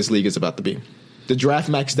successful this league is about to be. The draft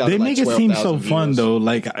maxed out. They at like make it seem so 12,000 fun, viewers. though.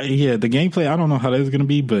 Like, the gameplay, I don't know how that's going to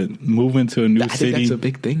be, but moving to a new I city. think that's a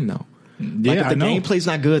big thing, though. Yeah, Like if I the know. gameplay's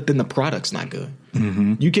not good, then the product's not good.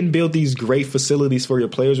 Mm-hmm. You can build these great facilities for your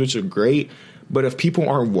players, which are great, but if people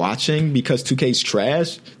aren't watching because 2K's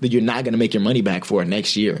trash, then you're not going to make your money back for it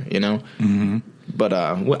next year, you know? Mm-hmm. But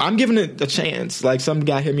I'm giving it a chance. Like some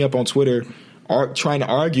guy hit me up on Twitter trying to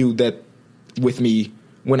argue that with me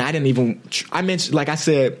when I didn't even – I mentioned – like I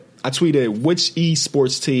said, I tweeted which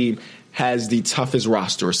esports team has the toughest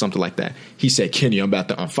roster or something like that. He said, Kenny, I'm about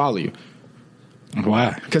to unfollow you.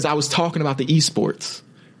 Why? Because I was talking about the esports.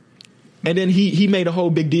 And then he made a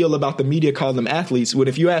whole big deal about the media calling them athletes. But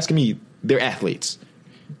if you ask me, they're athletes.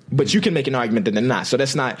 But you can make an argument that they're not. So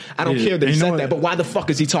that's not, I don't care that he said that, but why the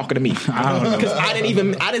fuck is he talking to me? I don't know. Because I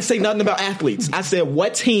didn't say nothing about athletes. I said,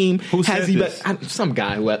 what team Who has said he this? some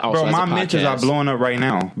guy who also Bro, has my a mentions are podcast. blowing up right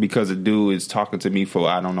now because a dude is talking to me for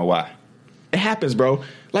I don't know why. It happens, bro.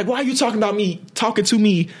 Like, why are you talking to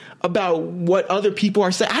me about what other people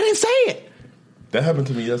are saying? I didn't say it. That happened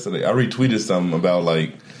to me yesterday. I retweeted something about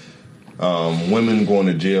like women going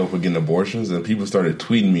to jail for getting abortions, and people started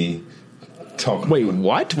tweeting me talking. Wait,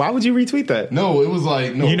 what? Why would you retweet that? No, it was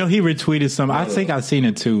like no. You know, he retweeted some. I think I've seen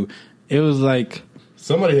it too. It was like,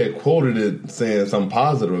 Somebody had quoted it saying something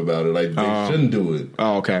positive about it, like they shouldn't do it.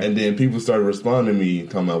 Oh, okay. And then people started responding to me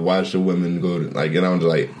talking about why should women go to like, and I'm just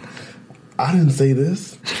like, I didn't say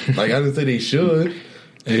this. Like I didn't say they should.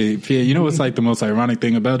 Hey, Pierre, you know what's like the most ironic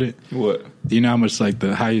thing about it? What? Do you know how much like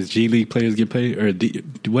the highest G League players get paid, or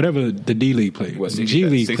whatever the D League players? What? G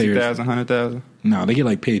League 60,000, players? 100,000? No, they get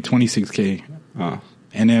like paid $26K.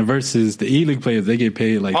 And then versus the E League players, they get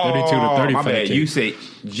paid like 32 to 35K. My bad. You say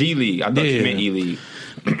G League. I thought you meant E League.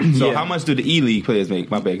 So how much do the E League players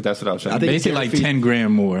make? My bad. That's what I was trying to They get like 10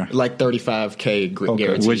 grand more, like 35K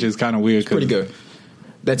guaranteed, which is kind of weird. Pretty good.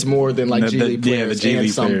 That's more than like G League players the G and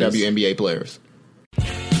League some players. WNBA players.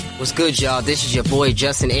 What's good, y'all? This is your boy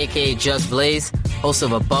Justin, aka Just Blaze, host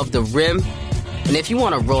of Above the Rim. And if you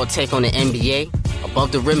want a raw take on the NBA,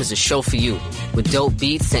 Above the Rim is a show for you. With dope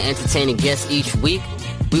beats and entertaining guests each week,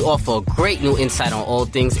 we offer a great new insight on all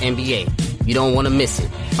things NBA. You don't want to miss it.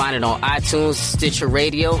 Find it on iTunes, Stitcher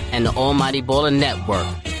Radio, and the Almighty Baller Network.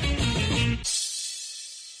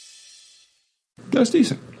 That's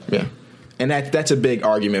decent. Yeah. And that's a big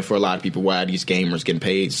argument for a lot of people why these gamers getting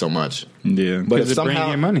paid so much. Yeah, but if somehow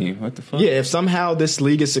bring in money, what the fuck? Yeah, if somehow this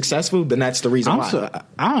league is successful, then that's the reason why.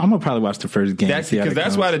 I'm gonna probably watch the first game. That's because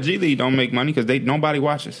that's why the G League don't make money because nobody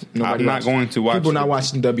watches. I'm not going to watch. People not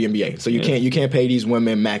watching WNBA, so you can't pay these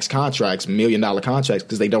women max contracts, $1 million contracts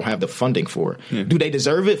because they don't have the funding for it. Yeah. Do they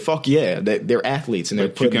deserve it? Fuck yeah, they're athletes and you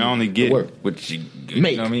can only get what you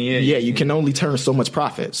make. You know what I mean? Yeah, you can only turn so much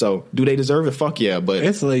profit. So do they deserve it? Fuck yeah, but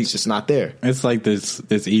it's just not there. It's like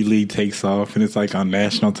this E League takes off and it's like on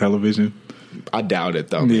national television. I doubt it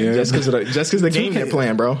though. Yeah. Just because the game they're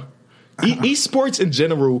playing, bro. Esports in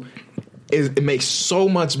general it makes so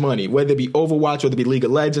much money. Whether it be Overwatch, whether it be League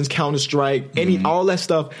of Legends, Counter Strike, all that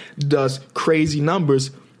stuff does crazy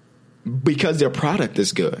numbers because their product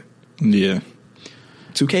is good. Yeah,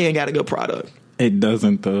 2K ain't got a good product. It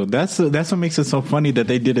doesn't though. That's what makes it so funny that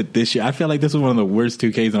they did it this year. I feel like this was one of the worst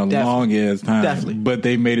 2Ks in a long ass time. Definitely, but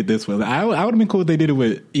they made it this way. I would have been cool if they did it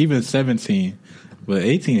with even 17. But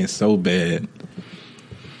 18 is so bad.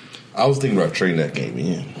 I was thinking about trading that game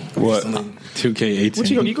in. What? 2K18. What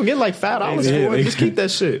you gonna get like $5 for it? Just keep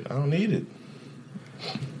that shit. I don't need it.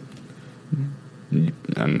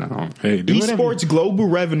 No. Hey, esports global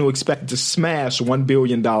revenue expected to smash $1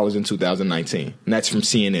 billion in 2019. And that's from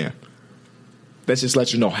CNN. That just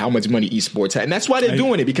lets you know how much money esports had. And that's why they're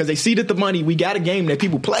doing it, because they see that the money, we got a game that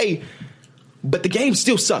people play. But the game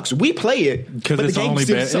still sucks. We play it because the game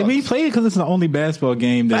still sucks. We play it because it's the only basketball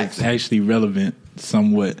game that's actually relevant,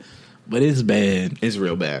 somewhat. But it's bad. It's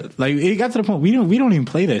real bad. Like it got to the point we don't even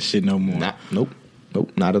play that shit no more. Nope,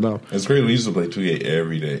 not at all. It's great. We used to play 2K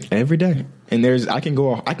every day. Every day. And I can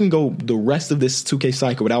go the rest of this 2K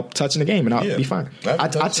cycle without touching the game, and I'll be fine. I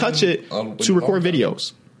touch it to record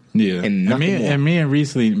videos. Yeah, and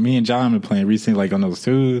me and John been playing recently, like on those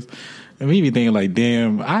twos. And we be thinking like,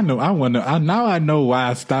 damn, I know why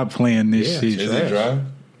I stopped playing this shit. Is it dry?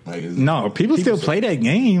 No, people still play that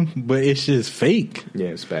game, but it's just fake. Yeah,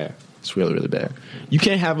 it's bad. It's really, really bad. You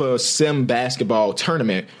can't have a sim basketball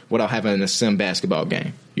tournament without having a sim basketball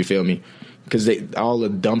game. You feel me? Because all the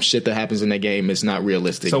dumb shit that happens in that game is not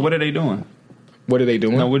realistic. So what are they doing? What are they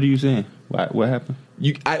doing? No, what are you saying? What happened?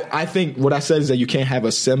 I think what I said is that you can't have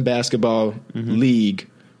a sim basketball league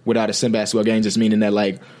without a sim basketball game, just meaning that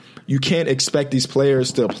like you can't expect these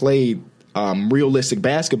players to play realistic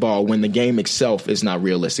basketball when the game itself is not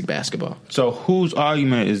realistic basketball. So whose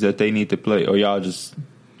argument is that they need to play, or y'all just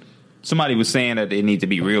somebody was saying that they need to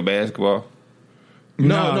be real basketball?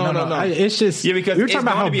 No. It's just because we were talking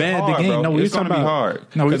about how bad the game. Bro. No, it's going to be hard.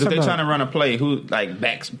 No, because if they're trying to run a play, who like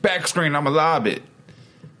back screen, I'm gonna lob it.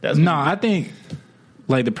 I think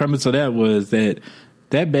like the premise of that was that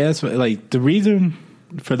basketball, like the reason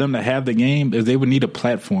for them to have the game is they would need a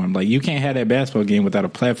platform. Like you can't have that basketball game without a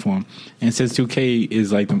platform. And since 2K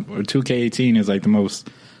is like, or 2K18 is like the most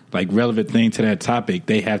like relevant thing to that topic,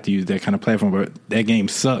 they have to use that kind of platform. But that game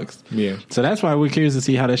sucks. Yeah. So that's why we're curious to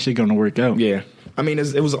see how that shit going to work out. Yeah. I mean,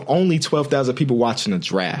 it was only 12,000 people watching the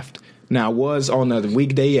draft. Now, it was on a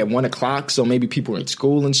weekday at 1 o'clock, so maybe people were in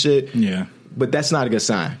school and shit. Yeah. But that's not a good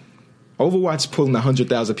sign. Overwatch pulling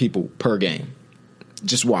 100,000 people per game.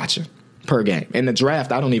 Just watching. Per game. And the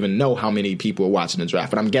draft, I don't even know how many people are watching the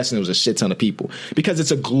draft, but I'm guessing it was a shit ton of people because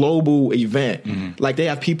it's a global event. Mm-hmm. Like they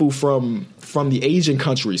have people from the Asian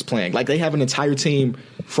countries playing. Like they have an entire team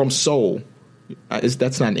from Seoul.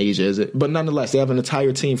 That's not in Asia, is it? But nonetheless, they have an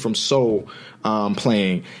entire team from Seoul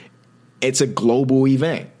playing. It's a global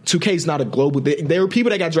event. 2K is not a global. There are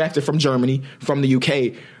people that got drafted from Germany, from the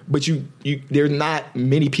UK, but there are not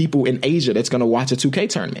many people in Asia that's going to watch a 2K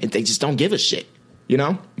tournament. They just don't give a shit. You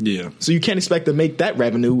know? Yeah. So you can't expect to make that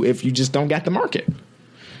revenue if you just don't got the market.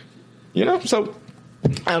 You know? So,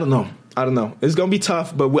 I don't know. It's going to be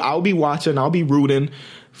tough, but I'll be watching. I'll be rooting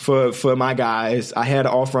for my guys. I had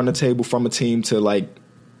an offer on the table from a team to, like,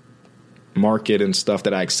 market and stuff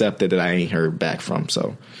that I accepted that I ain't heard back from.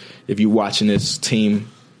 So if you're watching this team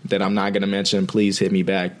that I'm not going to mention, please hit me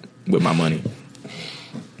back with my money.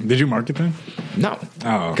 Did you market them? No.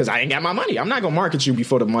 Oh. Because I ain't got my money. I'm not going to market you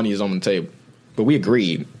before the money is on the table. But we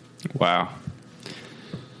agreed. Wow.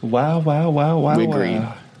 We agreed.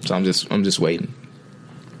 So I'm just waiting.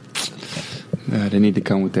 They need to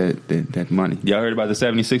come with that money. Y'all heard about the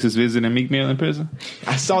 76ers visiting Meek Mill in prison?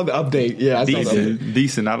 I saw the update. Yeah, I saw the update.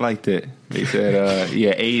 Decent. I liked it. They said,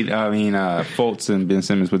 Fultz and Ben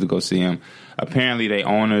Simmons went to go see him. Apparently, their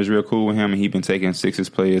owner is real cool with him, and he been taking Sixers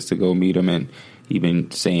players to go meet him, and he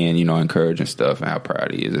been saying, encouraging stuff and how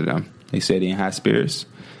proud he is of them. They said he in high spirits.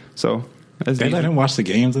 So that's they let him watch the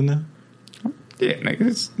games in there? Yeah,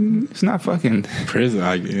 nigga, it's not fucking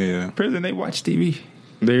prison. Prison, they watch TV.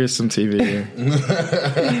 There is some TV here.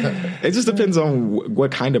 It just depends on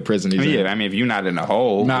what kind of prison he's in. Yeah, I mean, if you're not in a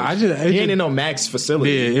hole. Nah, he ain't in no max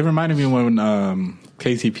facility. Yeah, it reminded me when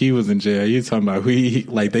KCP was in jail. You talking about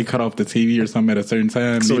they cut off the TV or something at a certain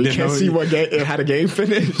time. So you can't see how the game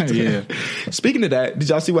finished? Yeah. Speaking of that, did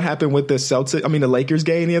y'all see what happened with the Lakers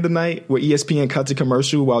game the other night where ESPN cut to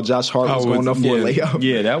commercial while Josh Hart was going up for a layup?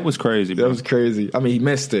 Yeah, that was crazy, bro. That was crazy. I mean, he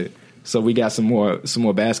missed it. So we got some more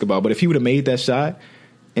basketball. But if he would have made that shot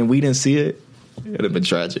and we didn't see it, it would have been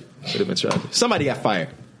tragic. Somebody got fired.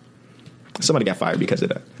 Because of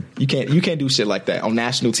that. You can't do shit like that on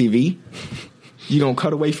national TV. You gonna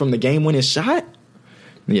cut away from the game winning shot?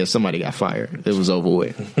 Yeah, somebody got fired. It was over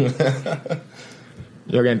with. You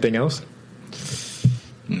got anything else?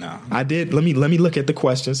 No, I did. Let me look at the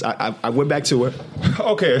questions. I went back to it.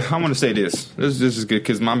 Okay, I want to say this. This is good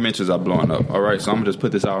because my mentions are blowing up. All right, so I'm gonna just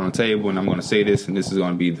put this out on the table, and I'm gonna say this, and this is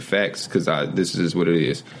gonna be the facts because this is what it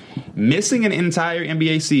is. Missing an entire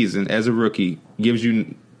NBA season as a rookie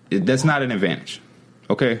that's not an advantage.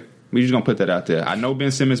 Okay, we're just gonna put that out there. I know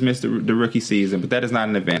Ben Simmons missed the rookie season, but that is not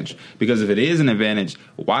an advantage because if it is an advantage,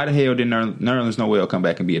 why the hell did Nerlens Noel come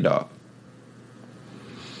back and be a dog?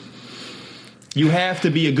 You have to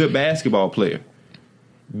be a good basketball player.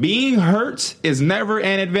 Being hurt is never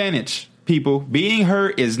an advantage, people. Being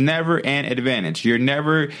hurt is never an advantage. You're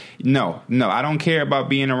never no. I don't care about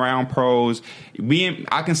being around pros.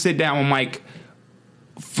 I can sit down with Mike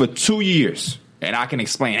for 2 years and I can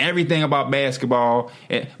explain everything about basketball.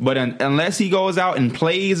 But unless he goes out and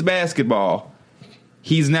plays basketball,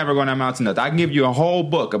 he's never going to amount to nothing. I can give you a whole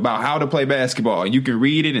book about how to play basketball. You can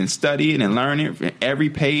read it and study it and learn it, every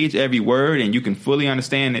page, every word, and you can fully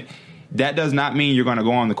understand it. That does not mean you're going to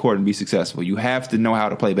go on the court and be successful. You have to know how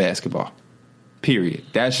to play basketball, period.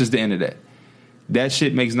 That's just the end of that. That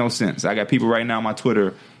shit makes no sense. I got people right now on my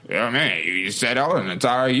Twitter, man, you sat out an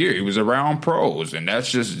entire year. He was around pros, and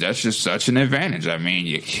that's just such an advantage. I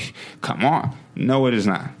mean, come on. No, it is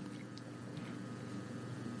not.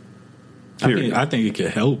 I think it could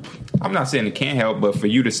help. I'm not saying it can't help, but for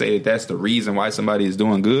you to say that that's the reason why somebody is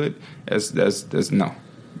doing good, that's no.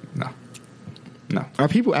 Are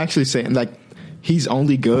people actually saying he's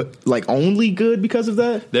only good because of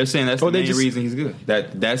that? They're saying that's the main reason he's good.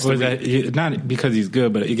 That's not because he's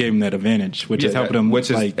good, but it gave him that advantage, which is helping him progress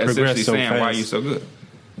so fast. Why are you so good?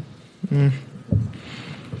 I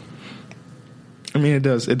mean, it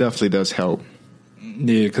does. It definitely does help.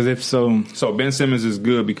 Yeah, because if so Ben Simmons is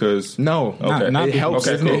good because no, okay, it helps.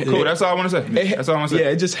 Okay, cool. That's all I want to say. That's all I want to say. Yeah,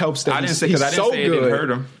 it just helps. That I didn't say it didn't hurt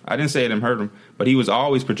him. I didn't say it didn't hurt him, but he was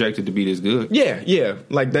always projected to be this good. Yeah,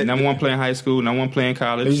 like that. Number one player in high school, number one player in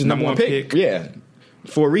college, he's number one pick. Yeah,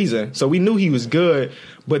 for a reason. So we knew he was good,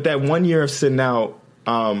 but that 1 year of sitting out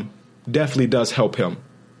definitely does help him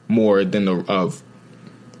more than an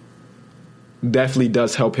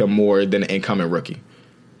incoming rookie.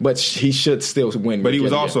 But he should still win. But he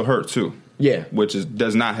was also hurt too. Yeah. Which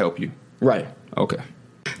does not help you. Right. Okay.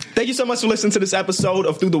 Thank you so much for listening to this episode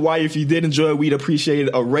of Through the Wire. If you did enjoy it, we'd appreciate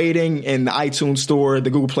a rating in the iTunes store, the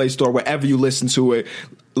Google Play Store, wherever you listen to it.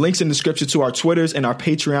 Links in the description to our Twitters and our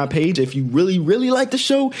Patreon page. If you really, really like the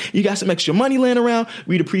show, you got some extra money laying around,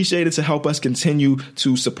 we'd appreciate it to help us continue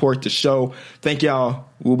to support the show. Thank y'all.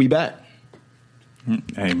 We'll be back.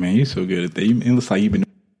 Hey, man, you're so good at that. It looks like you've been